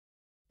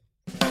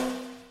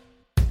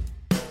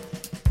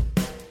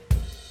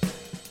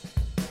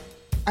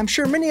I'm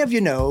sure many of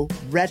you know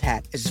Red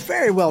Hat is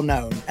very well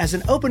known as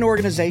an open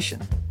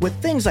organization with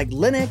things like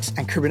Linux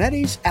and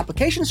Kubernetes,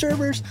 application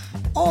servers,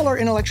 all our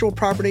intellectual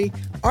property,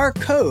 our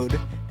code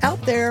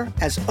out there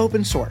as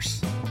open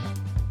source.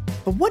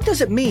 But what does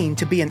it mean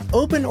to be an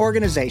open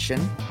organization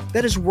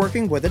that is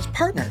working with its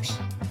partners?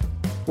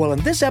 Well,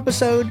 in this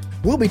episode,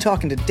 we'll be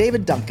talking to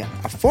David Duncan,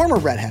 a former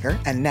Red Hatter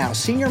and now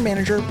Senior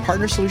Manager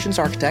Partner Solutions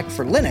Architect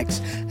for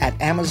Linux at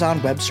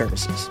Amazon Web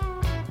Services.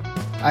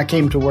 I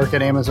came to work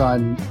at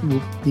Amazon,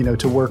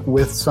 to work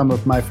with some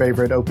of my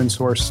favorite open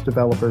source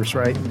developers,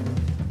 right?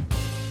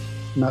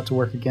 Not to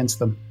work against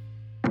them.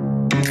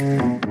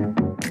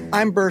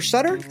 I'm Burr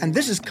Sutter, and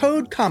this is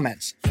Code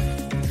Comments,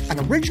 an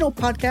original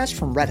podcast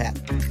from Red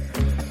Hat.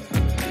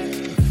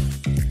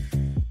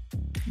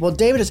 Well,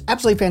 David, it's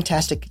absolutely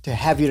fantastic to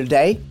have you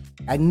today.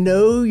 I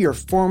know you're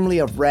formerly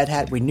of Red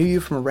Hat. We knew you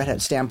from a Red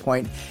Hat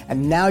standpoint,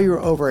 and now you're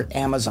over at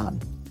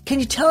Amazon. Can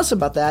you tell us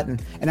about that?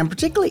 And I'm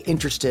particularly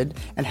interested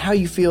in how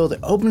you feel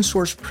the open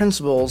source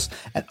principles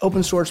and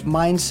open source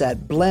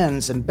mindset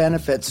blends and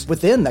benefits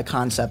within the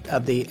concept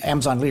of the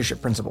Amazon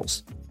leadership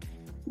principles.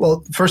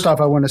 Well, first off,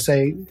 I want to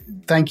say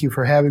thank you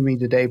for having me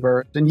today,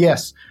 Bert. And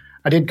yes,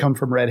 I did come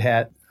from Red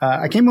Hat.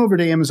 I came over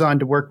to Amazon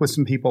to work with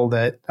some people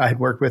that I had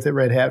worked with at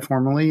Red Hat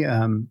formerly.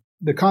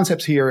 The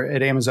concepts here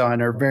at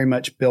Amazon are very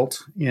much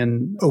built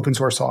in open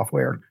source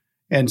software.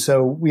 And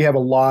so we have a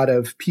lot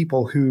of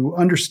people who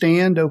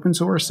understand open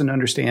source and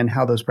understand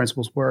how those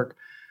principles work.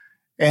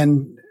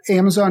 And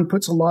Amazon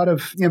puts a lot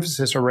of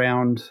emphasis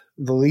around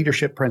the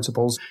leadership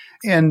principles.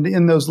 And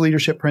in those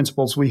leadership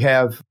principles, we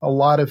have a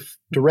lot of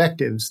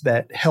directives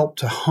that help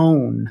to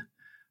hone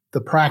the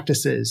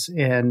practices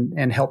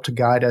and help to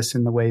guide us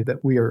in the way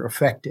that we are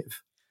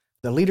effective.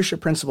 The leadership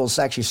principles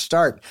actually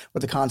start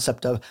with the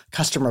concept of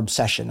customer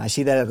obsession. I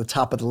see that at the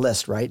top of the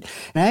list, right?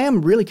 And I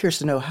am really curious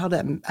to know how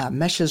that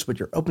meshes with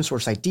your open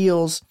source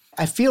ideals.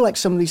 I feel like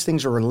some of these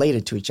things are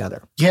related to each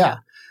other. Yeah.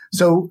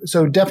 So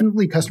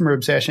definitely customer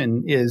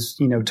obsession is,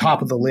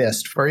 top of the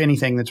list for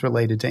anything that's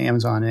related to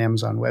Amazon and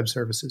Amazon Web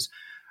Services.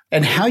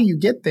 And how you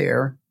get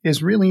there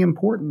is really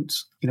important.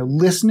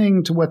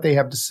 Listening to what they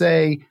have to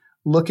say,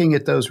 looking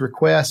at those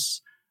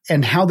requests,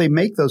 and how they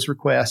make those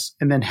requests,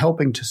 and then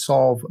helping to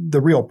solve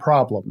the real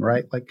problem,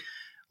 right? Like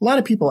a lot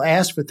of people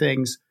ask for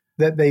things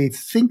that they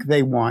think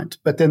they want,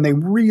 but then they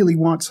really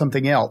want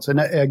something else. And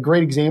a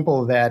great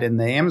example of that in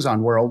the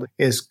Amazon world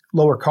is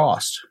lower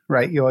cost,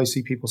 right? You always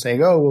see people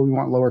saying, oh, well, we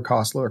want lower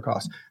cost, lower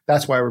cost.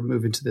 That's why we're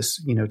moving to this,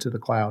 to the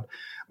cloud.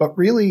 But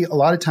really, a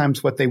lot of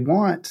times what they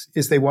want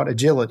is they want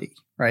agility,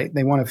 right?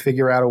 They want to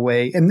figure out a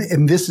way.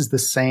 And this is the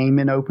same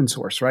in open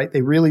source, right?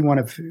 They really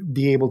want to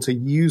be able to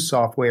use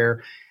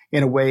software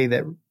in a way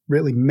that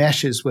really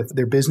meshes with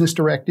their business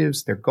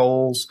directives, their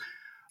goals,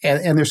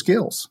 and their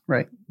skills,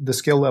 right? The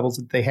skill levels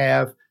that they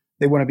have.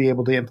 They want to be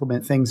able to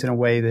implement things in a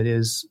way that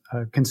is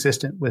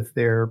consistent with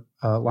their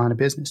line of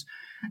business.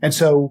 And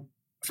so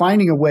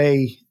finding a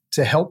way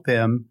to help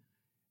them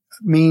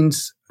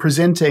means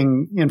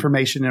presenting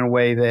information in a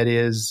way that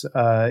is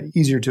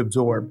easier to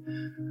absorb.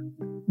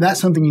 That's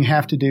something you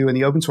have to do in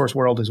the open source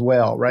world as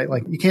well, right?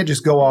 Like you can't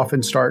just go off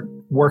and start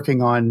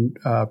working on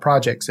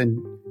projects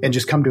and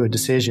just come to a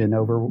decision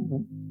over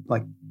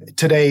like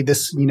today,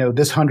 this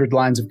 100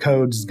 lines of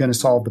code is going to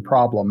solve the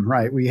problem,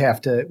 right? We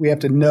have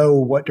to know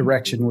what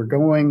direction we're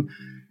going,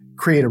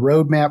 create a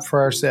roadmap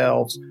for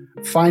ourselves,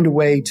 find a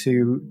way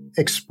to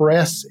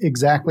express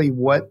exactly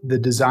what the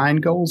design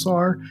goals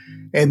are,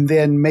 and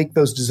then make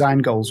those design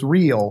goals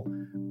real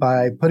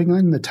by putting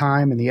in the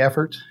time and the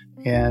effort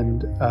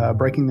and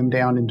breaking them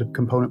down into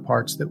component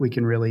parts that we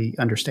can really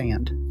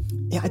understand.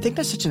 Yeah, I think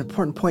that's such an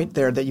important point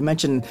there that you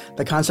mentioned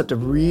the concept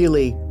of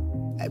really,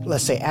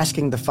 let's say,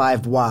 asking the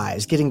 5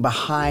 whys, getting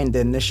behind the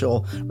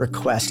initial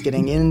request,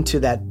 getting into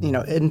that,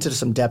 into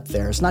some depth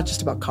there. It's not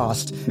just about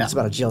cost, It's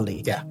about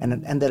agility. Yeah.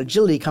 And that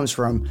agility comes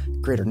from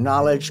greater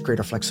knowledge,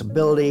 greater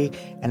flexibility.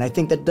 And I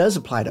think that does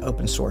apply to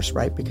open source,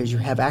 right? Because you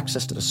have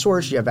access to the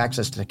source, you have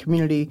access to the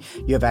community,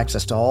 you have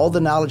access to all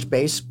the knowledge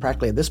base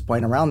practically at this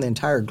point around the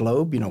entire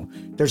globe.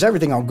 There's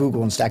everything on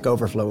Google and Stack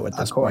Overflow at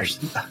this point.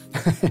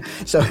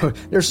 So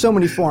there's so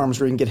many forums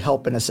where you can get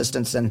help and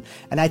assistance. And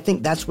I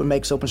think that's what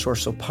makes open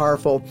source so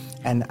powerful.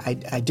 And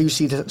I do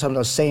see some of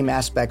those same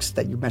aspects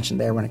that you mentioned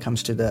there when it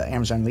comes to the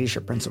Amazon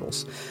leadership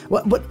principles.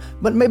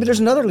 But maybe there's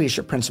another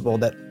leadership principle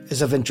that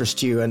is of interest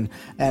to you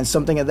and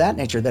something of that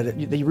nature that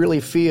you really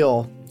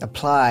feel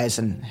applies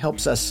and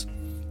helps us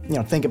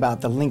think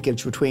about the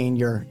linkage between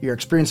your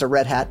experience at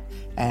Red Hat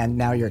and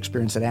now your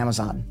experience at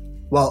Amazon.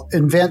 Well,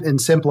 invent and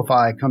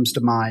simplify comes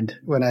to mind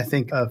when I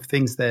think of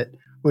things that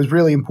was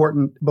really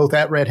important both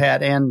at Red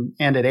Hat and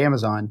at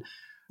Amazon.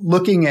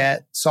 Looking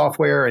at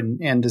software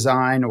and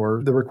design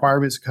or the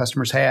requirements that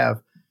customers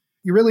have,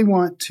 you really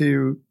want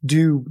to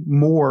do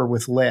more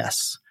with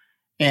less.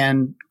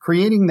 And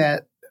creating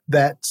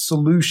that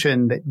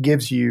solution that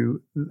gives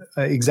you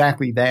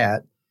exactly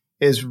that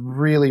is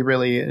really,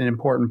 really an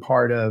important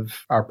part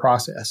of our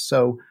process.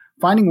 So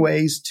finding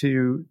ways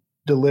to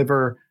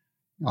deliver,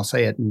 I'll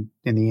say it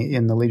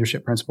in the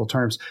leadership principle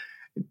terms,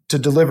 to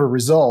deliver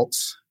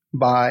results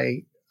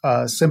by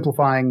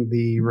simplifying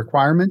the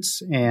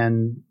requirements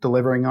and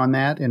delivering on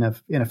that in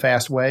a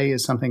fast way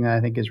is something that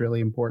I think is really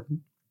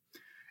important.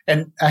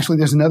 And actually,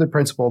 there's another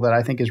principle that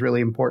I think is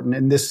really important,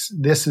 and this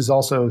is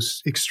also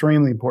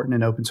extremely important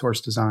in open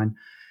source design,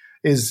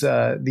 is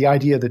the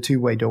idea of the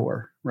two-way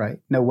door, right?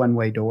 No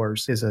one-way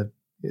doors is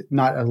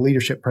not a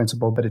leadership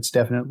principle, but it's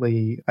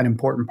definitely an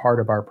important part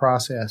of our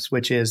process,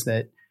 which is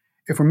that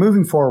if we're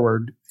moving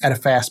forward at a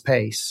fast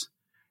pace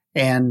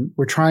and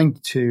we're trying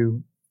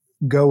to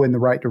go in the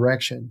right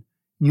direction,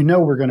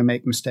 we're going to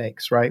make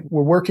mistakes, right?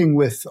 We're working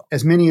with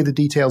as many of the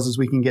details as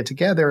we can get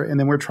together, and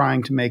then we're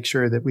trying to make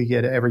sure that we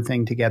get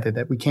everything together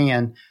that we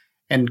can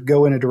and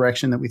go in a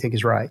direction that we think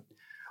is right.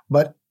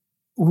 But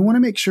we want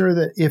to make sure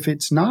that if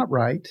it's not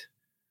right,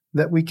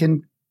 that we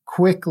can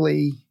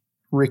quickly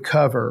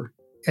recover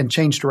and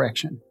change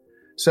direction.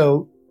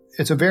 So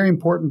it's a very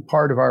important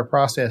part of our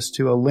process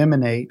to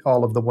eliminate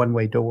all of the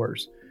one-way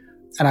doors.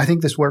 And I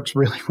think this works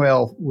really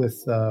well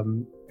with,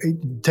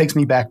 it takes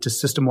me back to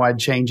system-wide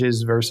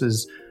changes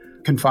versus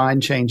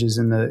confined changes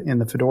in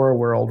the Fedora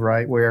world,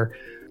 right? Where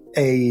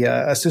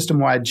a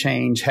system-wide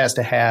change has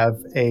to have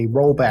a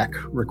rollback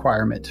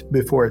requirement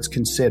before it's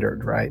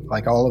considered, right?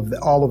 Like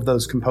all of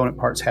those component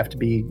parts have to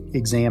be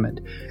examined.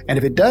 And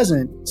if it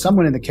doesn't,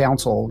 someone in the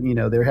council,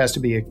 there has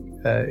to be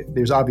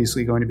there's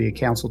obviously going to be a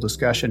council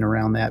discussion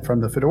around that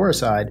from the Fedora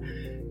side.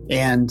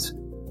 And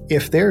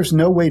if there's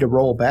no way to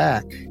roll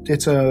back,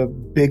 it's a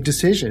big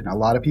decision. A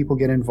lot of people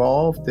get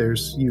involved.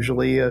 There's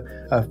usually a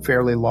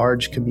fairly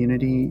large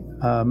community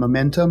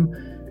momentum.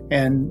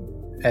 And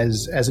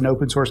as an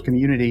open source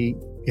community,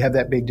 you have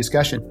that big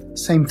discussion.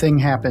 Same thing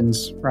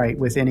happens, right,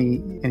 with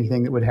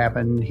anything that would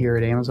happen here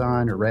at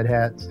Amazon or Red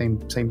Hat, same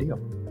deal.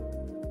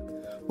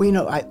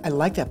 Well, I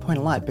like that point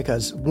a lot,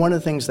 because one of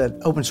the things that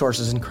open source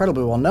is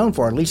incredibly well known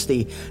for, at least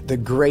the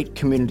great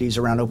communities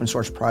around open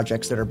source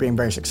projects that are being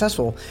very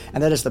successful,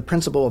 and that is the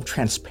principle of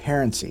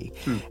transparency.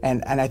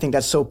 And I think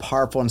that's so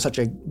powerful and such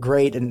a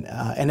great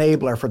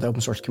enabler for the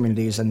open source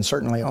communities and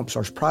certainly open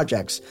source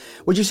projects.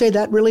 Would you say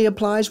that really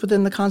applies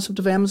within the concept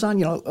of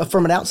Amazon?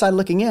 From an outside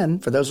looking in,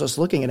 for those of us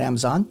looking at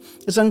Amazon,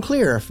 it's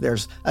unclear if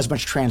there's as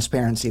much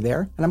transparency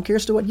there. And I'm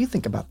curious to what you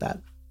think about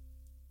that.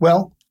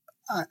 Well,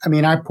 I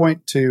mean, I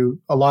point to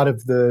a lot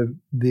of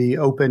the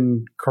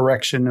open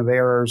correction of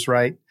errors,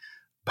 right?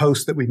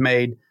 Posts that we've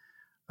made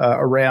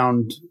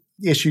around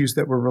issues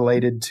that were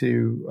related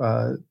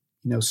to,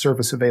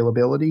 service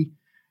availability.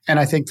 And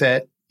I think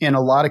that in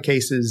a lot of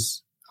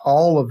cases,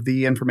 all of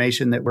the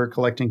information that we're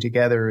collecting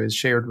together is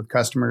shared with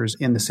customers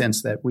in the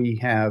sense that we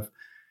have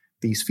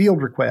these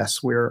field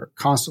requests. We're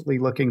constantly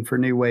looking for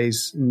new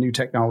ways, new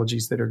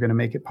technologies that are going to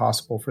make it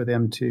possible for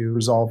them to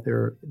resolve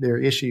their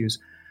issues.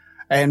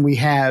 And we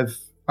have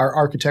our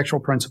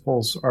architectural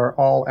principles are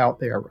all out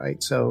there,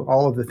 right? So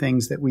all of the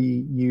things that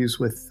we use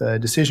with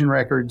decision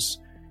records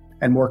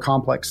and more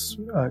complex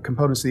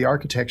components of the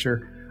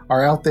architecture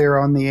are out there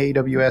on the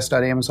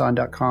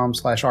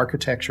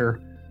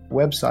aws.amazon.com/architecture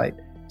website.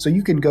 So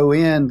you can go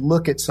in,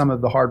 look at some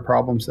of the hard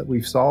problems that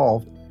we've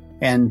solved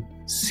and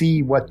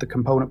see what the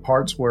component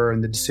parts were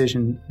and the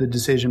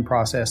decision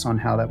process on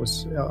how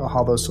those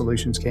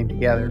solutions came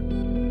together.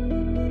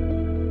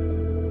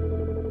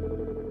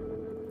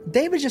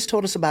 David just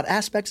told us about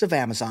aspects of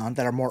Amazon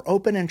that are more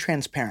open and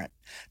transparent.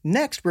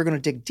 Next, we're going to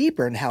dig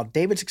deeper into how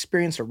David's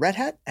experience at Red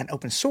Hat and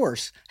open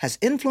source has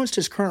influenced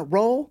his current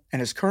role and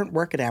his current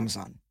work at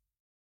Amazon.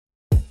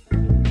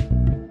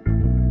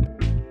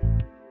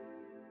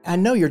 I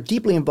know you're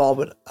deeply involved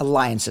with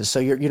alliances.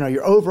 So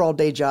your overall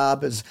day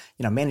job is,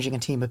 managing a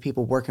team of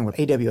people working with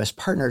AWS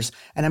partners.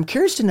 And I'm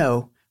curious to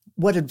know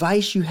what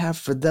advice you have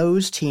for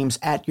those teams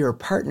at your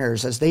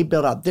partners as they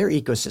build out their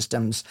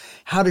ecosystems.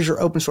 How does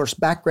your open source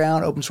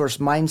background, open source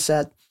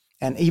mindset,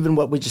 and even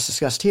what we just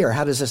discussed here,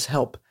 how does this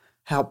help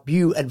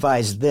you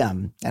advise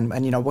them? And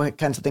what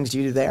kinds of things do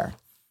you do there?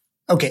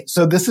 Okay,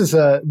 so this is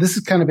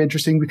kind of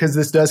interesting because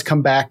this does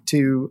come back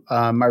to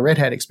my Red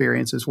Hat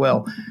experience as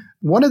well.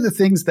 One of the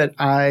things that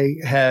I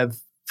have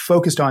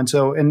focused on,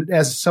 and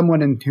as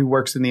someone who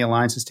works in the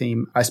alliances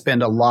team, I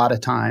spend a lot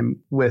of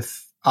time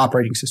with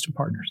operating system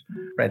partners,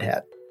 Red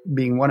Hat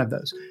being one of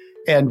those.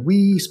 And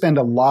we spend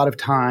a lot of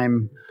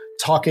time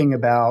talking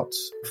about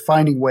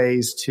finding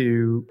ways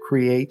to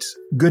create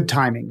good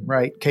timing,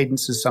 right?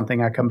 Cadence is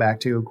something I come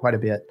back to quite a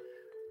bit.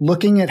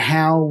 Looking at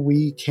how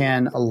we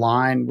can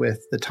align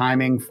with the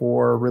timing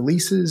for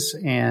releases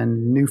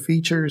and new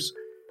features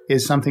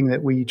is something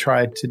that we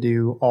try to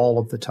do all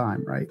of the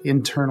time, right?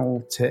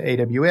 Internal to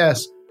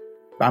AWS,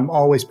 I'm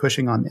always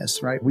pushing on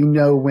this, right? We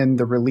know when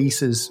the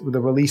release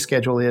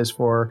schedule is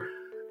for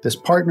this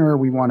partner.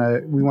 We want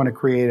to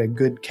create a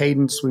good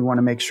cadence. We want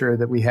to make sure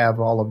that we have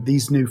all of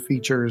these new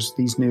features,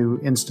 these new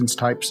instance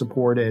types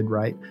supported,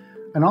 right?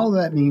 And all of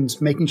that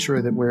means making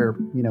sure that we're,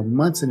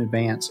 months in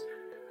advance,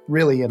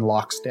 really in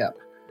lockstep.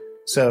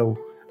 So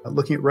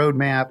looking at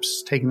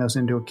roadmaps, taking those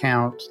into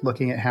account,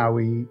 looking at how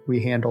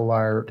we handle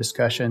our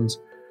discussions,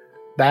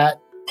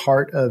 that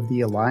part of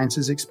the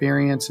alliances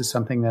experience is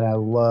something that I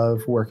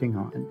love working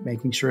on,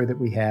 making sure that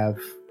we have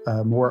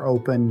more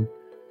open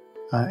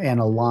and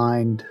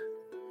aligned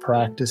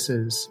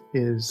practices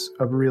is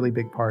a really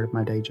big part of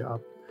my day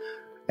job.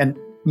 And,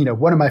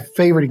 one of my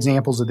favorite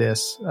examples of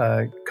this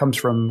comes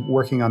from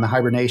working on the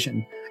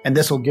hibernation. And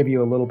this will give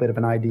you a little bit of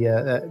an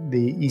idea.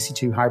 The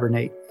EC2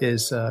 Hibernate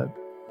is,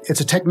 it's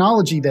a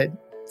technology that,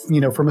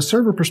 from a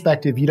server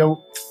perspective, you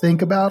don't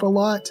think about a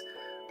lot,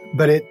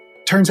 but it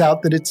turns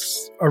out that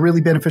it's a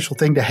really beneficial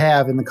thing to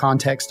have in the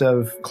context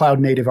of cloud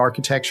native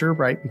architecture,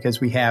 right?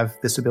 Because we have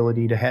this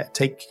ability to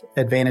take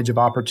advantage of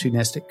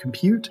opportunistic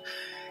compute.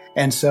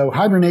 And so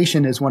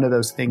hibernation is one of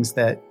those things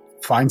that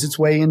finds its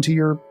way into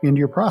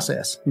your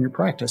process, in your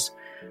practice.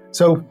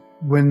 So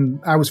when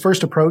I was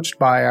first approached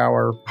by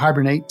our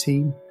Hibernate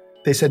team,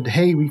 they said,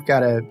 "Hey, we've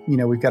got a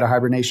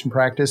hibernation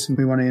practice, and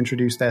we want to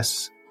introduce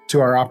this to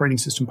our operating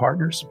system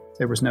partners."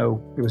 There was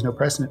no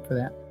precedent for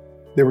that.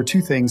 There were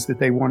two things that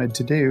they wanted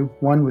to do.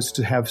 One was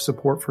to have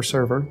support for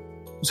server,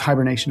 it was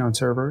hibernation on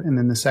server, and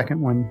then the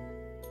second one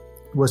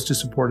was to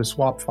support a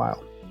swap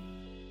file.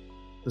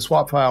 The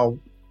swap file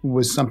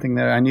was something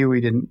that I knew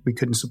we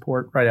couldn't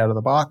support right out of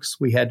the box.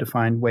 We had to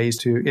find ways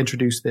to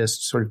introduce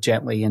this sort of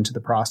gently into the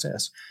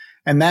process.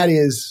 And that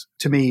is,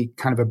 to me,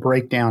 kind of a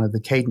breakdown of the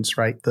cadence,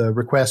 right? The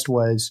request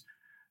was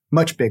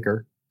much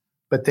bigger.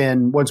 But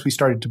then once we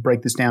started to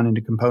break this down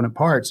into component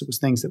parts, it was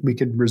things that we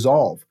could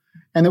resolve.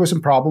 And there were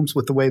some problems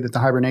with the way that the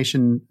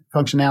hibernation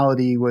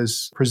functionality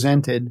was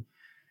presented.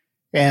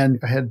 And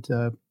I had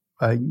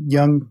a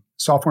young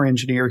software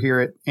engineer here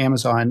at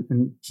Amazon,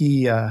 and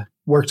he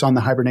worked on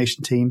the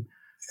hibernation team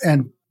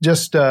and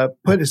just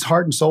put his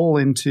heart and soul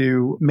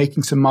into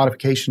making some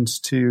modifications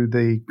to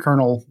the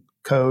kernel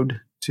code,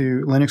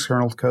 to Linux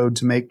kernel code,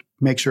 to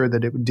make sure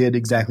that it did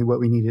exactly what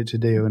we needed to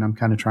do. And I'm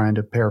kind of trying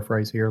to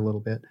paraphrase here a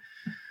little bit.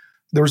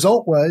 The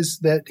result was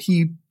that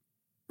he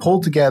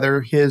pulled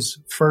together his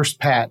first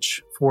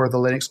patch for the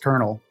Linux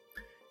kernel.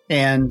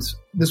 And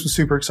this was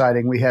super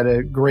exciting. We had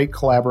a great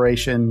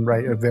collaboration,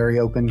 right? A very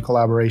open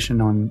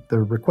collaboration on the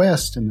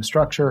request and the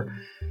structure.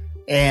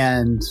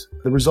 And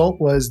the result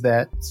was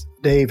that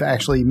Dave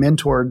actually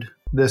mentored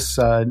this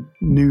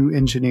new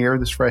engineer,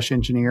 this fresh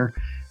engineer,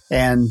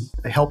 and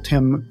helped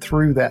him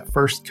through that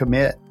first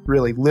commit,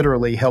 really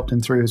literally helped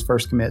him through his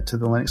first commit to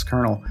the Linux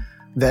kernel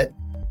that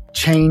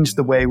changed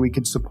the way we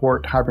could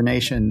support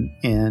hibernation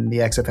in the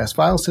XFS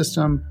file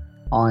system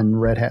on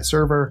Red Hat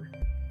server,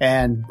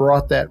 and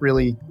brought that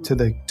really to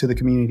the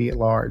community at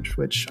large,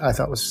 which I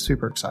thought was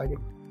super exciting.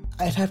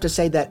 I'd have to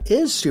say that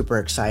is super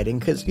exciting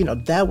because,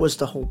 that was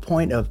the whole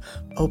point of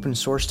open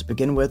source to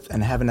begin with,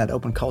 and having that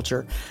open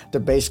culture to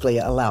basically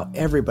allow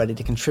everybody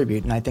to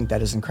contribute. And I think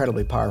that is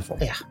incredibly powerful.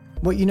 Yeah.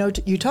 Well,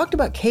 you talked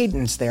about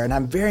cadence there, and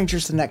I'm very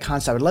interested in that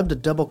concept. I'd love to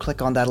double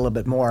click on that a little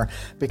bit more,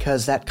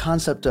 because that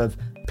concept of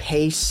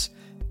pace,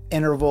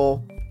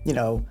 interval,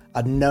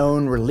 a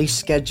known release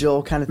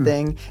schedule kind of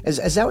thing.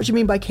 Is that what you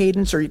mean by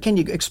cadence, or can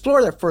you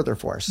explore that further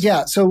for us?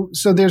 Yeah. So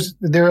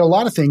there are a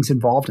lot of things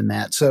involved in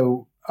that.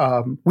 So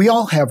we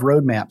all have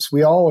roadmaps.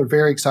 We all are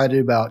very excited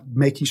about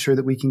making sure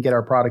that we can get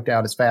our product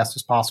out as fast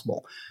as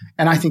possible.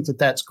 And I think that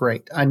that's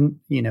great. I,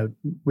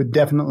 would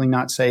definitely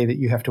not say that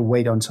you have to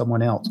wait on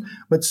someone else.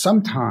 But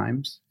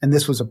sometimes, and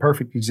this was a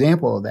perfect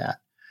example of that,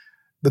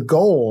 the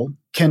goal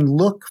can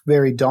look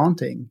very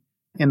daunting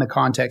in the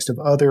context of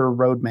other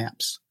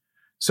roadmaps.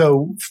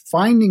 So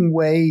finding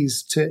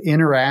ways to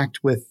interact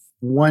with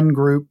one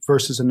group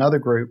versus another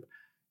group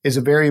is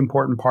a very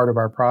important part of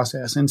our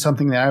process, and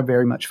something that I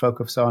very much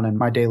focus on in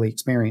my daily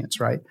experience,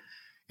 right?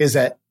 Is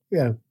that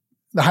the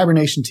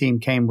hibernation team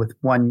came with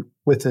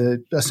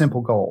a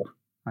simple goal,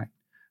 right?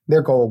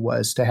 Their goal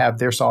was to have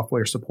their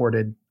software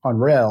supported on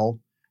RHEL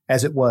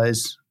as it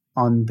was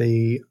on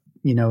the,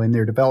 in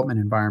their development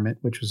environment,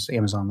 which was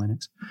Amazon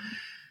Linux.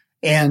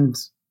 And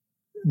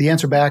the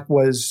answer back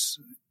was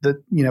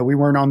that, we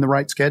weren't on the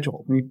right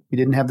schedule. We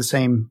didn't have the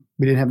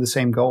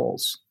same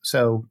goals.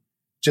 So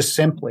just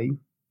simply,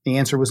 the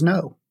answer was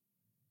no,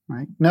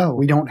 right? No,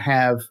 we don't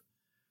have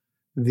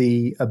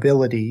the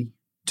ability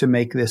to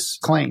make this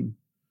claim.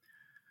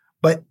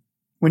 But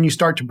when you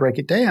start to break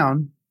it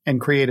down and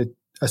create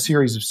a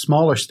series of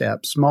smaller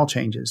steps, small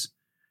changes,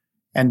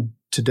 and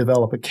to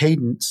develop a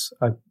cadence,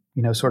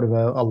 sort of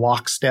a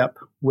lockstep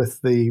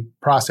with the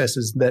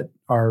processes that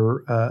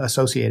are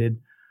associated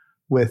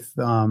with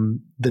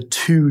the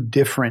two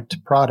different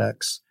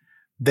products,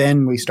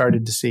 then we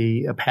started to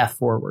see a path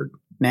forward.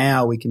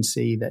 Now we can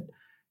see that,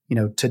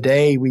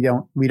 today we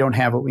don't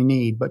have what we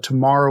need, but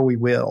tomorrow we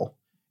will.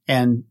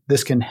 And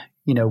this can,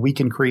 we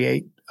can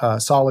create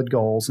solid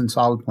goals and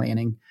solid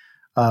planning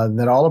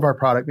that all of our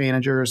product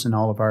managers and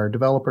all of our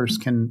developers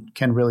can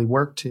really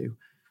work to.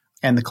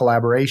 And the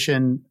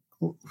collaboration,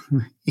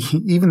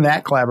 even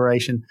that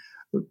collaboration,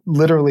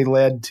 literally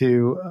led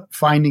to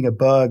finding a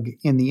bug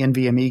in the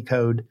NVMe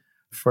code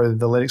for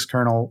the Linux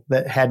kernel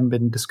that hadn't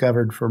been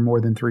discovered for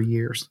more than 3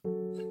 years.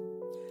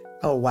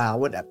 Oh, wow.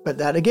 But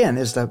that, again,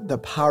 is the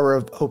power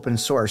of open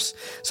source.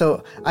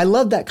 So I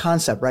love that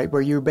concept, right?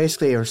 Where you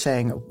basically are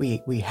saying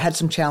we had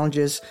some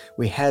challenges,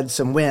 we had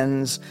some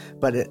wins,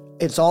 but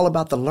it's all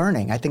about the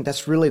learning. I think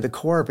that's really the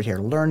core of it here,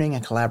 learning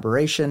and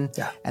collaboration.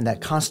 Yeah. And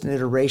that constant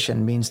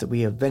iteration means that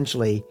we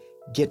eventually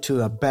get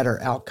to a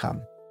better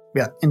outcome.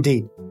 Yeah,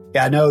 indeed.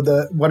 Yeah, I know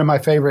one of my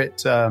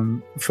favorite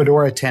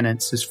Fedora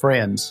tenets is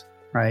friends,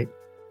 right?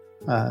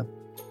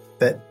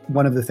 That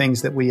one of the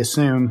things that we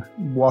assume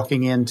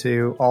walking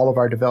into all of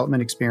our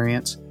development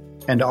experience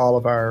and all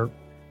of our,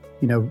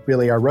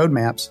 really our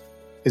roadmaps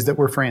is that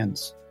we're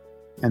friends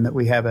and that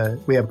we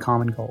have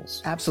common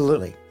goals.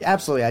 Absolutely.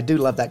 Absolutely. I do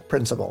love that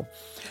principle.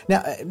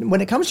 Now,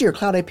 when it comes to your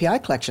Cloud API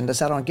collection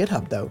that's out on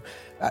GitHub, though,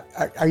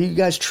 are you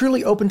guys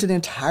truly open to the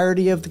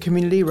entirety of the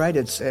community, right?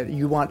 It's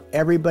you want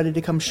everybody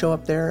to come show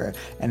up there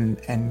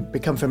and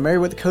become familiar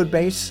with the code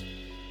base?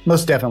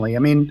 Most definitely. I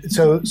mean,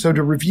 so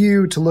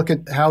to look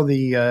at how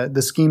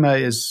the schema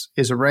is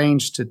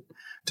arranged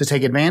to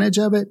take advantage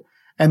of it,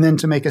 and then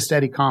to make a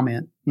steady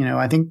comment.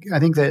 I think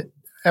that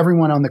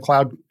everyone on the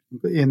cloud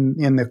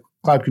in the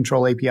Cloud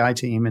Control API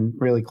team and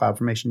really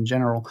CloudFormation in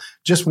general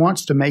just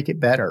wants to make it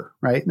better,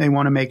 right? They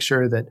want to make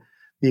sure that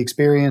the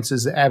experience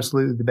is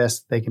absolutely the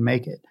best they can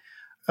make it.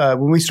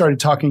 When we started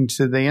talking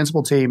to the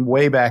Ansible team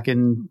way back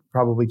in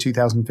probably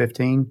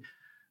 2015,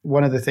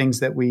 one of the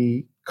things that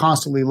we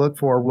constantly looked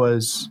for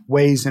was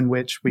ways in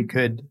which we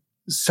could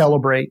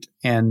celebrate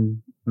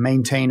and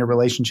maintain a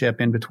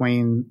relationship in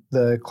between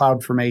the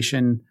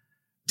CloudFormation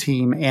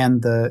team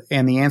and the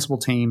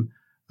Ansible team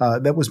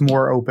that was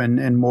more open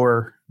and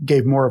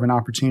gave more of an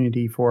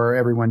opportunity for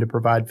everyone to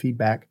provide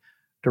feedback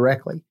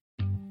directly.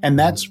 And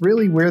that's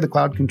really where the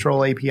Cloud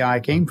Control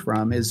API came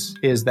from, is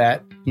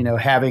that,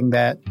 having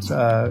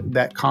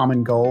that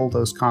common goal,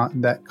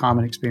 that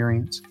common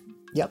experience.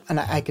 Yep, and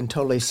I can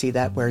totally see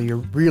that, where you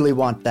really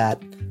want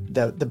that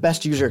the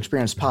best user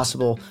experience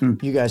possible.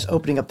 You guys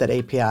opening up that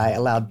API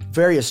allowed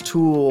various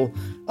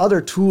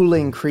other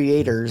tooling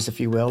creators, if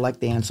you will, like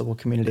the Ansible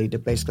community, to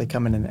basically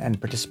come in and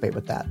participate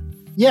with that.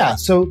 Yeah,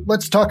 so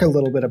let's talk a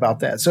little bit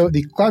about that. So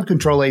the Cloud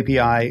Control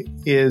API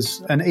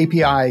is an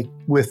API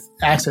with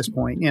access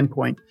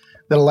endpoint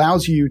that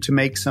allows you to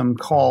make some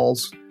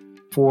calls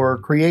for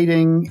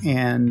creating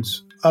and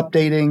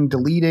updating,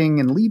 deleting,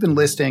 and even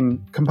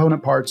listing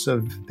component parts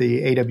of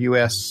the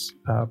AWS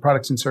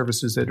products and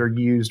services that are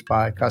used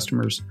by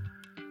customers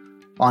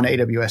on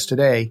AWS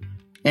today.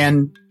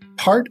 And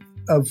part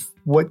of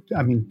what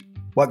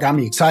got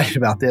me excited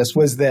about this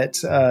was that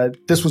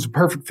this was a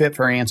perfect fit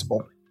for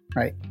Ansible,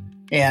 right?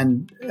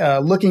 And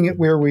looking at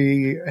where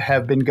we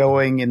have been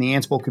going in the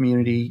Ansible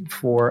community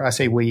I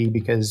say we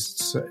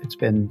because it's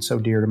been so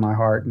dear to my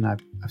heart, and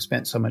I've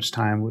spent so much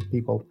time with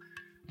people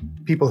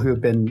who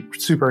have been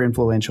super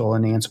influential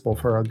in Ansible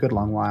for a good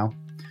long while,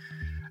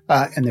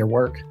 and their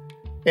work.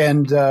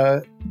 And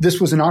this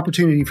was an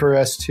opportunity for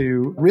us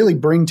to really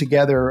bring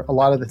together a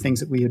lot of the things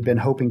that we had been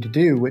hoping to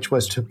do, which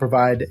was to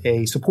provide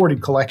a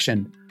supported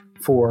collection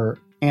for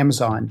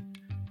Amazon.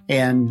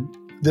 And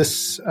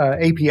this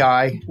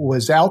API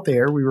was out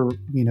there. We were,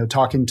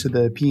 talking to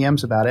the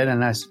PMs about it,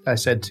 and I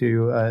said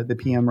to the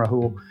PM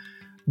Rahul,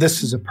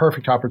 this is a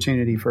perfect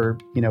opportunity for,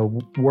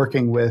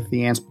 working with the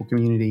Ansible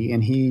community.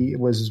 And he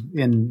was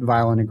in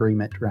violent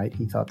agreement, right?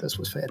 He thought this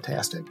was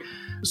fantastic.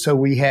 So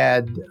we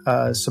had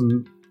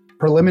some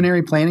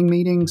preliminary planning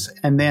meetings,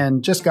 and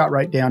then just got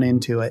right down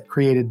into it,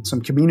 created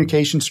some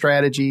communication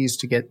strategies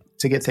to get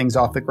things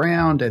off the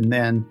ground, and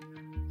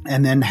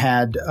then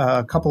had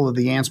a couple of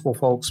the Ansible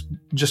folks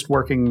just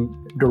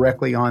working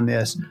directly on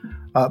this.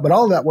 But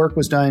all of that work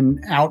was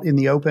done out in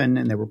the open,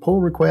 and there were pull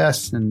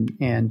requests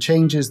and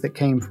changes that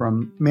came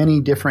from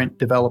many different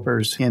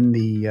developers in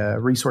the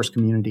resource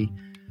community.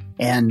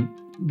 And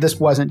this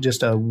wasn't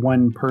just a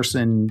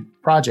one-person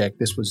project.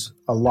 This was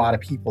a lot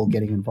of people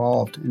getting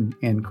involved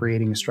in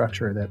creating a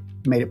structure that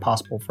made it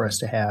possible for us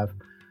to have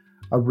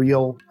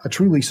a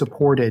truly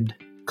supported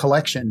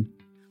collection.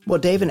 Well,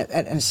 Dave, and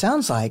it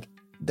sounds like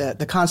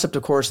the concept,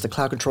 of course, the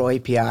Cloud Control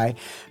API,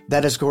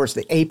 that is, of course,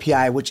 the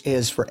API, which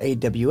is for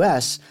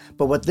AWS.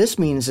 But what this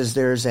means is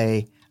there's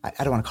I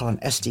don't want to call it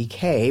an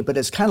SDK, but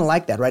it's kind of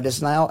like that, right?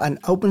 It's now an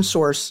open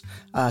source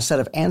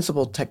set of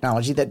Ansible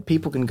technology that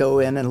people can go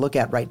in and look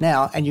at right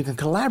now, and you can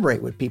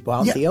collaborate with people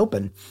out in the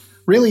open.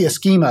 Really a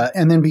schema.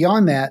 And then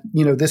beyond that,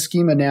 this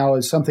schema now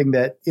is something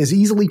that is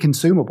easily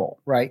consumable,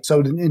 right? So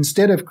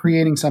instead of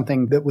creating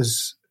something that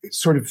was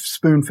sort of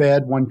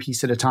spoon-fed one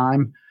piece at a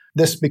time,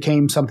 this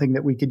became something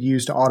that we could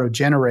use to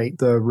auto-generate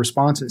the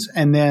responses.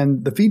 And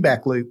then the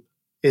feedback loop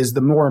is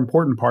the more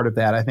important part of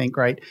that, I think,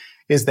 right?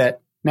 Is that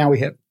now we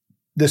have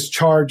this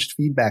charged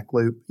feedback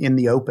loop in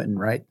the open,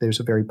 right? There's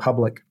a very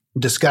public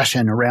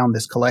discussion around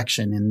this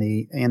collection in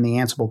the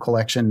Ansible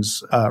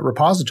collections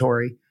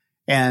repository.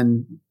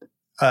 And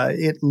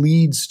it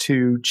leads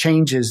to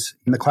changes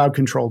in the Cloud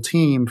Control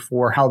team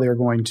for how they're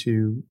going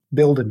to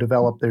build and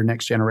develop their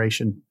next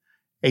generation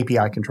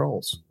API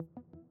controls.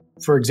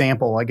 For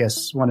example, I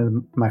guess one of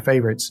my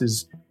favorites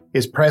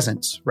is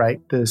presence, right?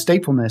 The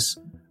statefulness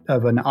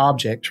of an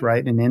object,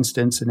 right? An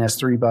instance, an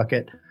S3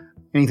 bucket,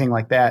 anything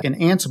like that. In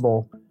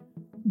Ansible,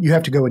 you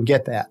have to go and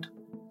get that.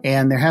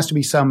 And there has to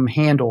be some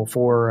handle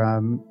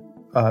for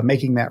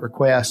making that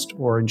request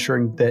or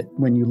ensuring that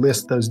when you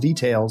list those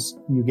details,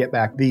 you get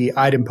back the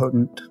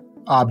idempotent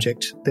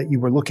object that you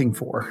were looking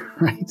for,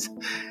 right?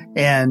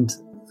 And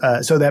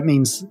so that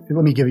means,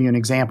 let me give you an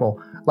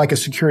example, like a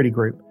security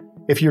group.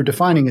 If you're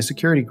defining a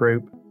security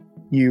group,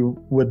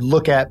 you would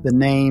look at the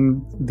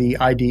name, the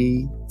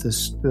ID,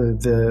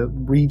 the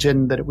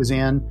region that it was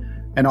in,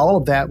 and all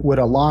of that would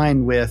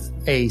align with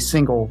a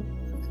single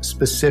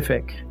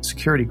specific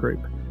security group.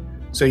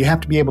 So you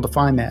have to be able to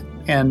find that.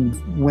 And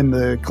when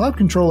the Cloud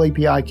Control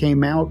API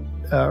came out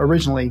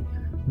originally,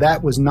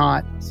 that was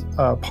not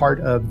part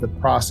of the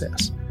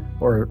process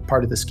or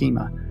part of the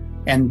schema.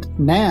 And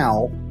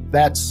now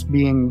that's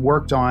being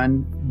worked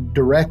on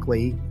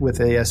directly with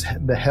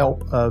the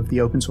help of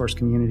the open source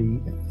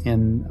community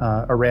in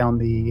around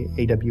the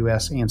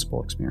AWS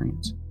Ansible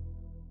experience.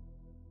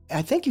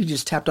 I think you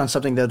just tapped on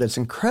something, though, that's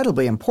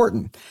incredibly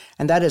important,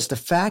 and that is the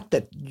fact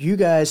that you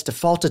guys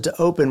defaulted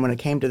to open when it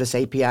came to this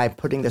API,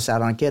 putting this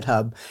out on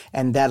GitHub,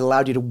 and that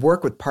allowed you to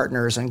work with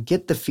partners and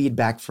get the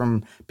feedback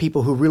from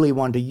people who really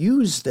wanted to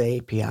use the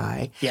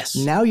API. Yes.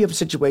 Now you have a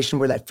situation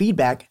where that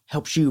feedback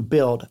helps you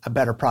build a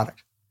better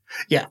product.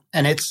 Yeah,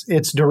 and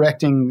it's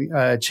directing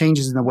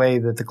changes in the way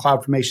that the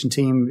CloudFormation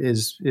team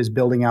is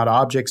building out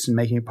objects and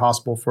making it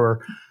possible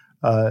for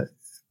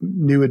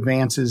new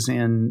advances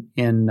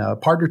in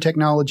partner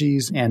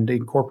technologies and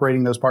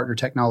incorporating those partner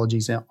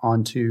technologies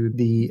onto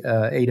the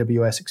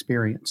AWS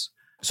experience.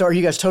 So are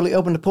you guys totally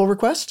open to pull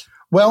requests?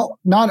 Well,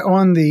 not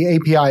on the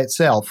API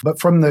itself,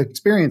 but from the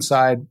experience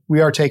side, we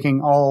are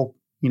taking all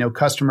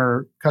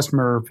customer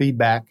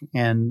feedback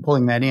and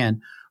pulling that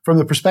in. From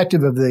the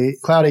perspective of the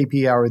Cloud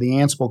API or the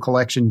Ansible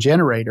collection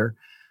generator,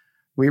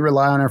 we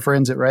rely on our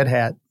friends at Red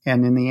Hat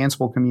and in the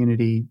Ansible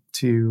community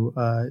to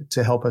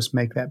help us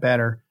make that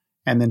better,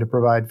 and then to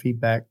provide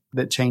feedback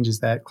that changes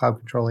that Cloud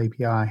Control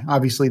API.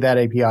 Obviously, that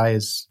API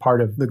is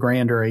part of the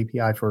grander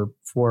API for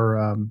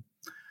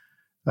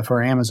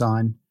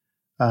Amazon,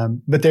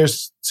 but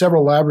there's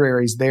several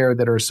libraries there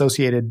that are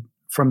associated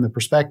from that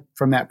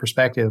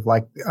perspective,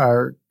 like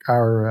our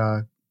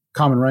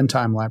common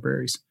runtime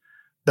libraries.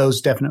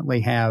 Those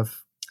definitely have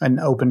an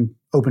open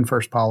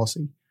first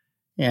policy.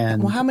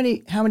 And well, how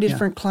many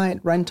different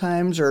client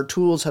runtimes or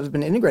tools have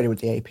been integrated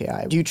with the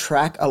API? Do you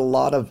track a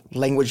lot of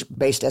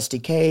language-based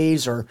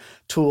SDKs or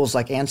tools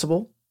like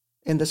Ansible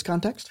in this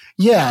context?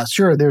 Yeah,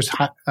 sure. There's,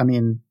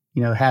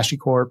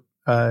 HashiCorp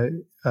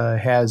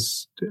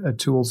has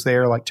tools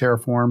there like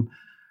Terraform.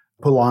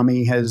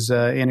 Pulumi has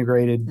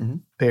integrated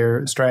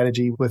their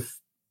strategy with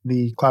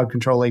the Cloud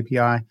Control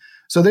API.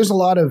 So there's a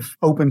lot of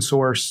open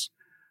source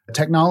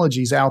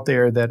technologies out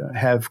there that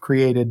have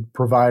created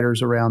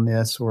providers around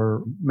this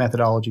or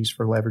methodologies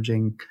for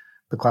leveraging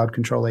the Cloud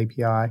Control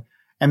API.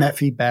 And that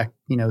feedback,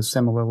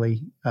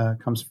 similarly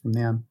comes from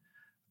them.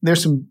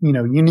 There's some,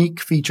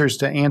 unique features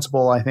to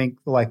Ansible, I think,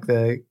 like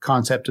the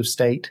concept of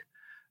state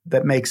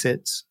that makes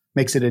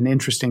it an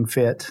interesting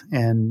fit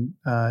and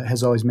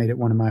has always made it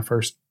one of my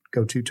first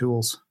go-to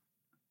tools.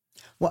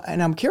 Well,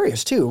 and I'm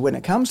curious, too, when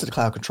it comes to the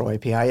Cloud Control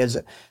API,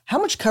 how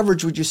much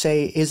coverage would you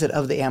say is it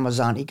of the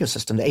Amazon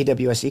ecosystem, the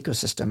AWS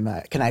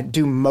ecosystem? Can I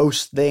do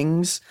most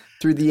things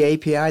through the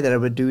API that I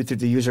would do through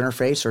the user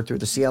interface or through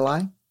the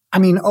CLI? I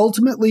mean,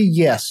 ultimately,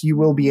 yes, you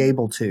will be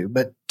able to.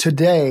 But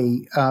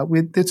today,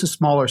 it's a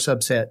smaller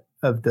subset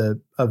of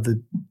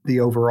the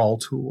overall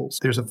tools.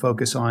 There's a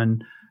focus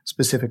on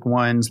specific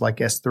ones like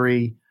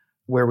S3,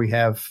 where we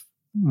have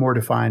more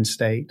defined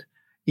state.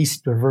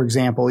 For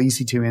example,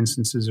 EC2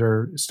 instances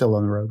are still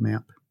on the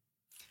roadmap.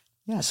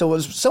 Yeah. So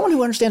as someone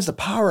who understands the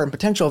power and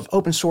potential of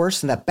open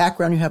source and that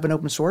background you have in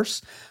open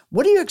source,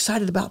 what are you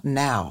excited about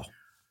now?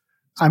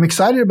 I'm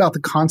excited about the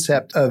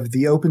concept of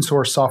the open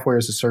source software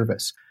as a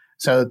service.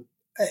 So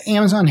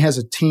Amazon has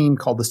a team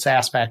called the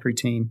SaaS Factory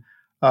team,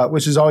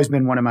 which has always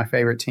been one of my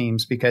favorite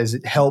teams because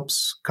it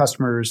helps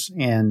customers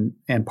and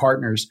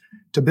partners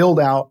to build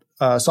out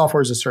software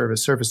as a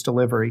service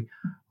delivery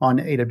on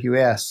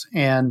AWS.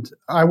 And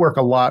I work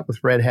a lot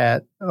with Red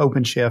Hat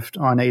OpenShift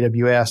on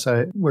AWS.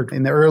 I worked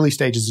in the early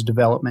stages of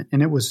development,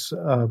 and it was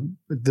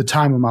the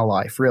time of my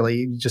life,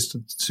 really, just a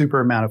super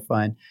amount of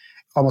fun.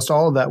 Almost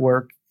all of that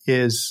work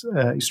is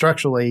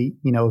structurally,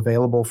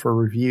 available for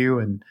review,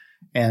 and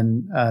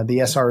the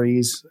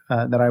SREs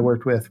that I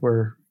worked with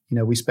were,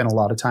 we spent a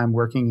lot of time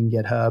working in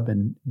GitHub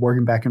and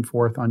working back and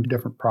forth on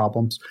different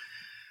problems.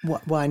 Well,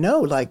 I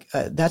know,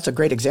 that's a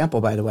great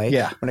example, by the way.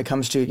 Yeah. When it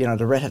comes to,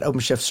 the Red Hat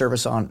OpenShift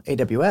service on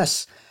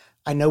AWS,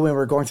 I know when we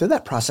were going through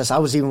that process, I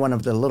was even one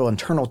of the little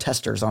internal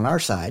testers on our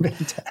side.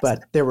 Fantastic.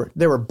 But there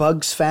were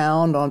bugs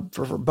found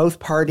for both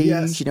parties.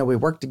 Yes. We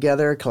worked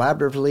together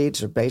collaboratively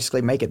to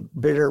basically make it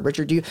better,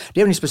 richer. Do you have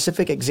any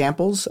specific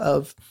examples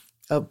of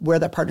where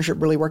that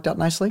partnership really worked out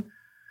nicely?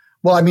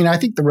 Well, I mean, I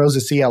think the Rosa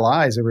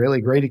CLI is a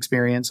really great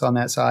experience on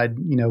that side.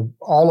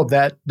 All of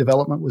that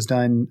development was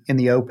done in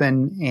the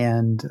open,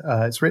 and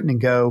it's written in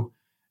Go.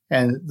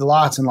 And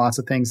lots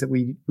of things that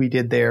we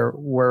did there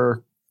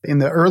were, in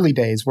the early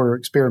days, were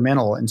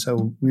experimental. And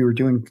so we were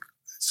doing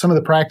some of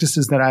the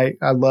practices that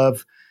I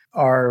love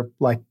are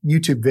like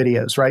YouTube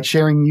videos, right?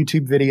 Sharing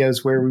YouTube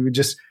videos where we would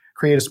just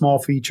create a small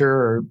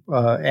feature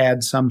or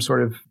add some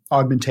sort of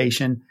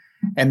augmentation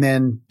and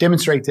then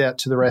demonstrate that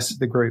to the rest of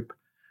the group.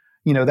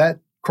 That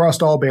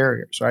crossed all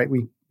barriers, right?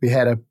 We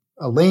had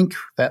a link,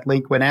 that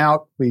link went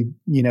out. We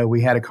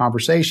had a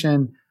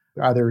conversation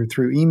either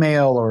through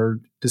email or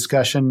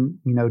discussion,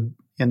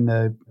 in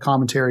the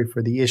commentary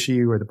for the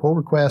issue or the pull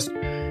request.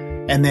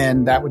 And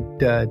then that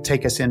would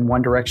take us in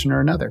one direction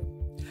or another.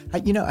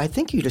 I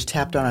think you just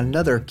tapped on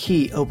another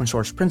key open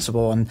source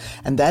principle, and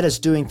that is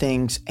doing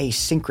things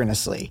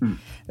asynchronously.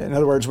 In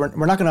other words, we're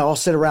not going to all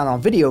sit around on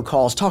video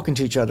calls talking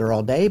to each other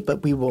all day,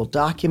 but we will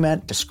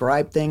document,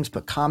 describe things,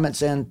 put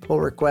comments in,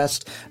 pull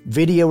requests,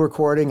 video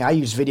recording. I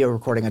use video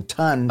recording a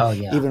ton,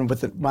 even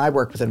with my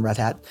work within Red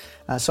Hat.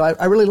 So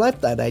I really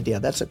like that idea.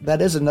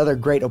 That is another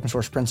great open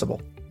source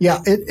principle. Yeah,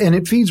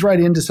 it feeds right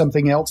into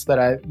something else that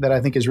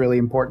I think is really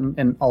important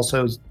and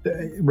also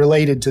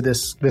related to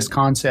this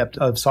concept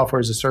of software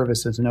as a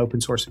service as an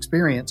open source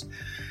experience,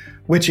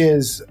 which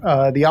is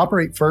the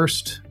Operate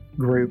First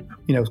group.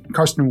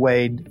 Karsten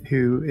Wade,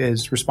 who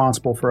is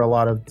responsible for a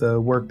lot of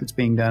the work that's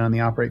being done on the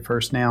Operate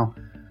First now,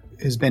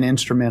 has been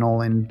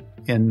instrumental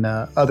in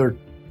other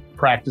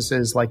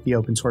practices like the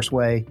open source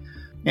way.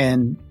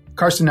 And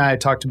Karsten and I had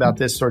talked about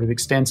this sort of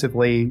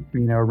extensively,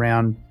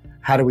 around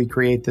how do we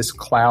create this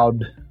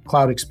cloud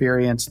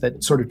experience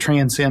that sort of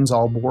transcends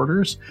all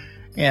borders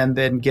and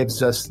then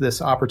gives us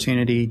this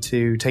opportunity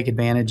to take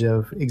advantage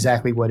of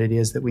exactly what it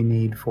is that we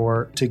need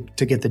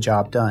to get the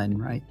job done,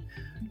 right?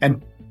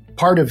 And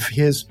part of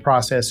his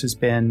process has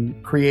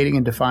been creating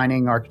and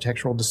defining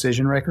architectural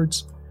decision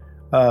records.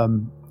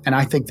 And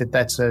I think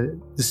this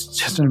is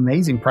just an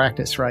amazing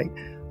practice, right?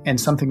 And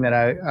something that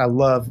I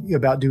love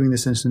about doing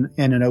this in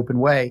an open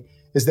way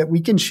is that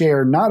we can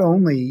share not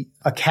only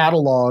a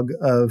catalog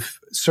of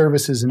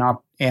services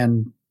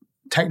and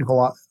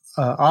technical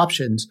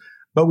options,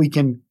 but we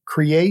can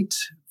create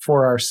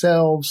for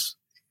ourselves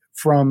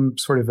from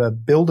sort of a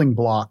building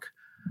block,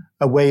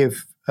 a way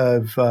of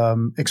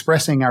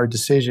expressing our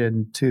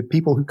decision to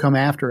people who come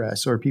after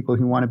us or people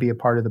who want to be a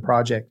part of the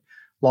project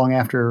long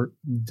after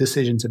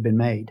decisions have been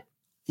made.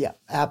 Yeah,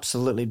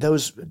 absolutely.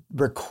 Those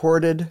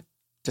recorded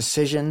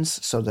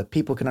decisions so that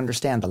people can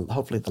understand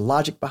hopefully the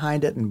logic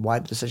behind it and why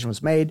the decision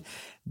was made.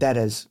 That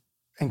is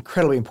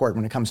incredibly important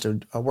when it comes to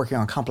working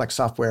on complex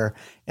software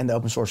in the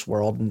open source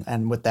world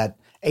and with that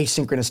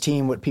asynchronous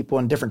team with people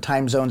in different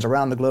time zones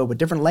around the globe with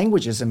different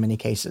languages in many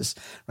cases,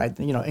 right?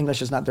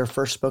 English is not their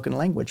first spoken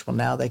language. Well,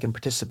 now they can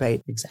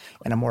participate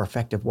in a more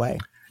effective way.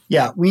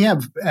 Yeah, we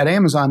have at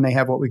Amazon, they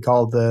have what we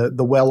call the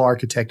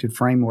well-architected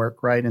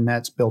framework, right? And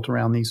that's built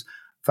around these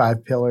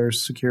 5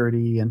 pillars: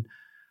 security and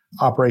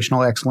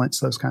operational excellence,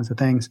 those kinds of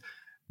things.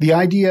 The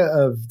idea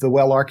of the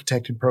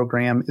well-architected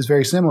program is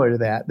very similar to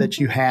that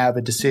you have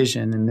a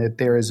decision and that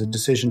there is a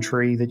decision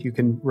tree that you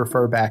can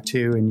refer back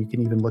to, and you can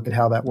even look at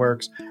how that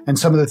works. And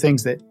some of the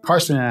things that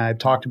Karsten and I have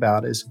talked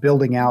about is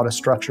building out a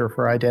structure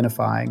for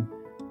identifying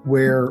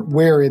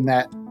where in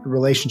that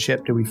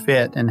relationship do we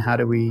fit, and how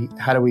do we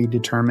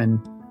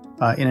determine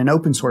in an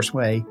open source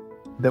way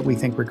that we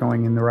think we're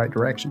going in the right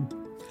direction.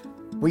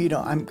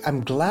 Well,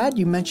 I'm glad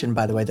you mentioned,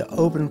 by the way, the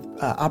open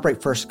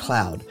Operate First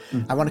Cloud.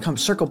 I want to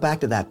circle back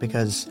to that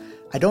because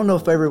I don't know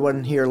if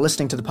everyone here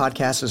listening to the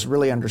podcast has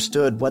really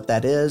understood what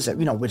that is.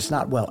 It's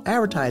not well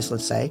advertised,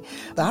 let's say.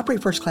 The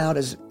Operate First Cloud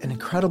is an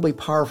incredibly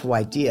powerful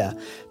idea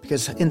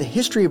because in the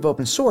history of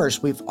open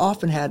source, we've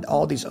often had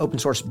all these open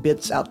source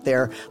bits out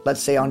there,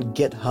 let's say on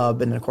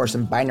GitHub and, of course,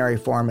 in binary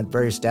form at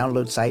various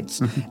download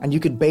sites. And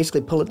you could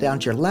basically pull it down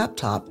to your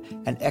laptop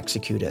and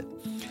execute it.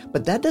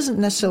 But that doesn't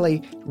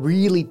necessarily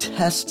really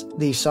test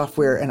the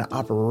software in an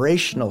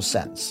operational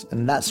sense.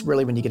 And that's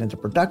really when you get into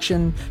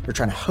production, you're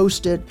trying to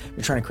host it,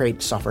 you're trying to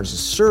create software as a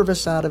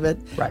service out of it.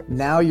 Right.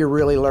 Now you're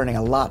really learning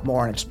a lot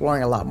more and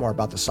exploring a lot more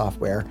about the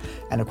software.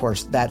 And of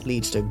course, that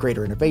leads to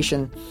greater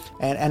innovation.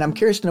 And I'm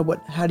curious to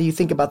know how do you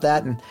think about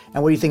that? And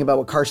what do you think about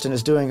what Karsten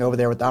is doing over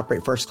there with the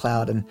Operate First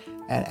Cloud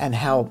and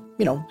how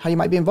you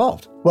might be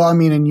involved? Well, in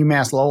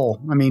UMass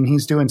Lowell,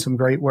 he's doing some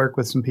great work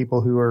with some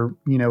people who are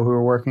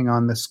working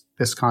on this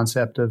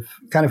concept of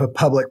kind of a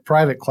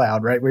public-private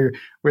cloud, right?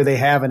 Where they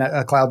have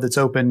a cloud that's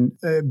open,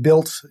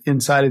 built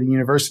inside of the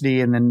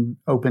university and then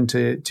open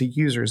to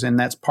users. And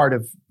that's part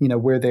of,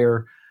 where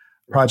their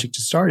project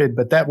has started,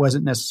 but that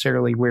wasn't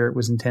necessarily where it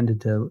was intended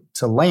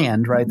to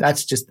land, right?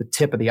 That's just the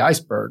tip of the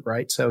iceberg,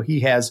 right? So he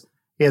has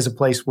a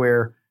place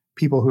where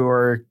people who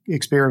are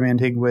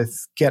experimenting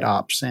with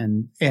GitOps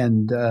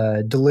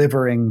and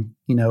delivering,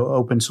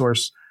 open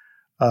source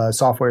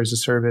software as a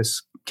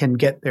service can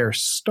get their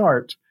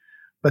start,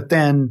 but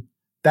then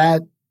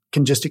that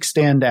can just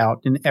extend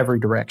out in every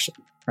direction,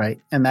 right?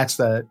 And that's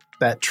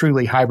that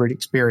truly hybrid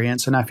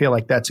experience. And I feel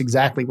like that's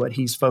exactly what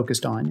he's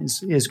focused on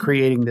is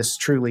creating this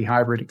truly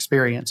hybrid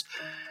experience.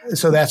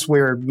 So that's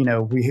where,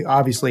 we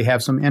obviously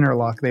have some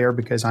interlock there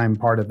because I'm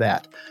part of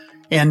that.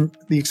 And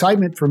the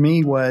excitement for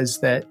me was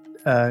that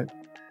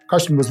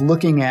Karsten was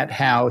looking at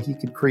how he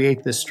could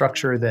create this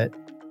structure that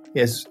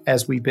is,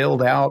 as we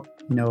build out,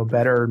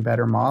 better and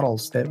better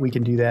models, that we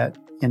can do that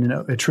in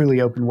a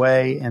truly open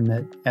way, and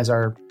that as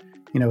our,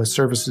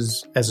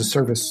 as a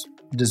service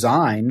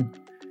design,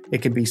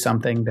 it could be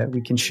something that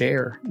we can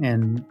share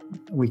and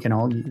we can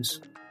all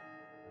use.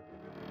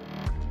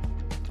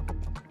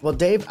 Well,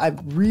 Dave, I've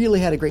really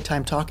had a great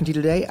time talking to you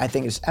today. I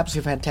think it's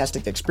absolutely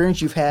fantastic, the experience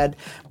you've had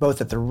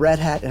both at the Red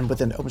Hat and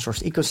within the open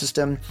source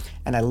ecosystem.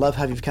 And I love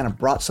how you've kind of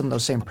brought some of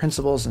those same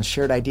principles and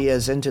shared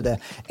ideas into the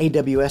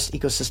AWS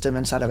ecosystem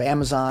inside of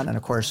Amazon. And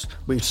of course,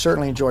 we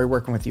certainly enjoy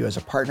working with you as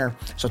a partner.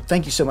 So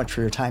thank you so much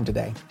for your time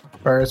today.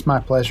 It's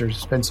my pleasure to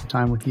spend some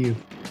time with you.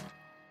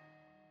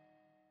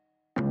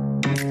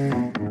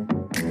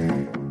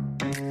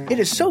 It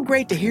is so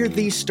great to hear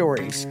these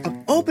stories of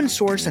open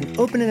source and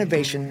open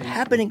innovation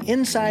happening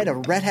inside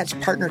of Red Hat's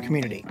partner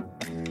community.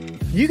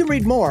 You can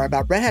read more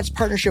about Red Hat's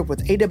partnership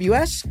with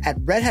AWS at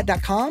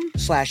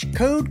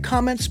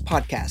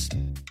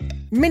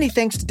redhat.com/codecommentspodcast. Many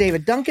thanks to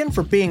David Duncan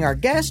for being our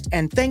guest,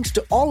 and thanks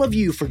to all of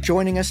you for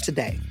joining us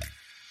today.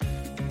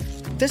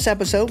 This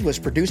episode was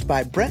produced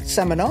by Brent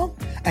Seminole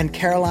and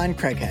Caroline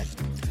Craighead.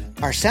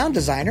 Our sound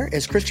designer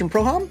is Christian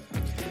Proham.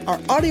 Our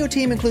audio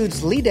team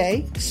includes Lee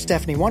Day,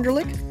 Stephanie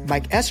Wunderlich,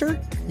 Mike Esser,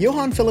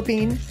 Johan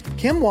Philippine,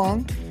 Kim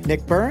Wong,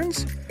 Nick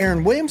Burns,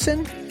 Aaron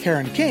Williamson,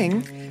 Karen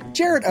King,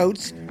 Jared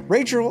Oates,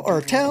 Rachel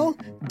Ortel,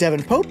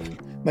 Devin Pope,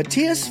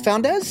 Matthias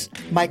Foundez,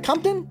 Mike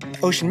Compton,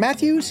 Ocean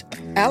Matthews,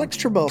 Alex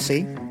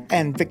Trabulsi,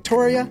 and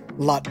Victoria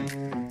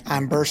Lutton.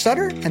 I'm Burr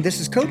Sutter, and this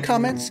is Code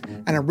Comments,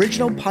 an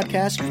original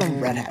podcast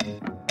from Red Hat.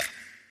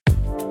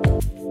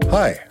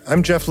 Hi,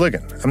 I'm Jeff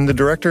Ligon. I'm the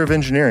Director of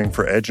Engineering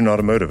for Edge and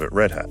Automotive at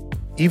Red Hat.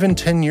 Even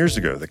 10 years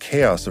ago, the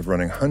chaos of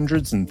running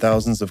hundreds and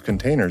thousands of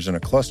containers in a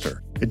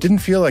cluster, it didn't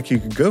feel like you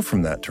could go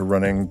from that to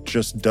running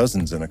just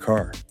dozens in a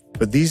car.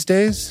 But these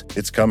days,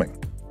 it's coming.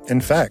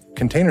 In fact,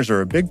 containers are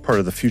a big part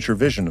of the future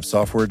vision of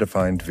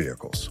software-defined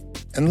vehicles.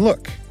 And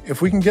look,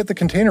 if we can get the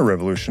container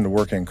revolution to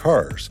work in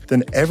cars,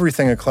 then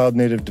everything a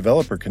cloud-native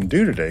developer can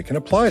do today can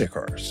apply to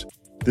cars.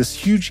 This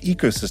huge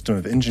ecosystem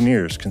of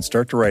engineers can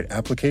start to write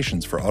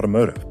applications for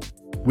automotive.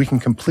 We can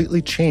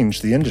completely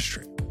change the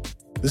industry.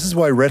 This is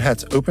why Red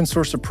Hat's open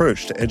source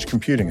approach to edge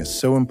computing is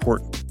so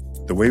important.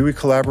 The way we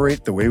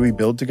collaborate, the way we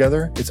build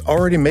together, it's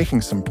already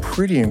making some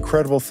pretty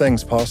incredible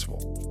things possible.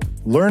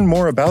 Learn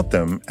more about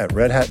them at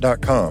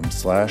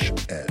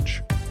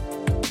redhat.com/edge.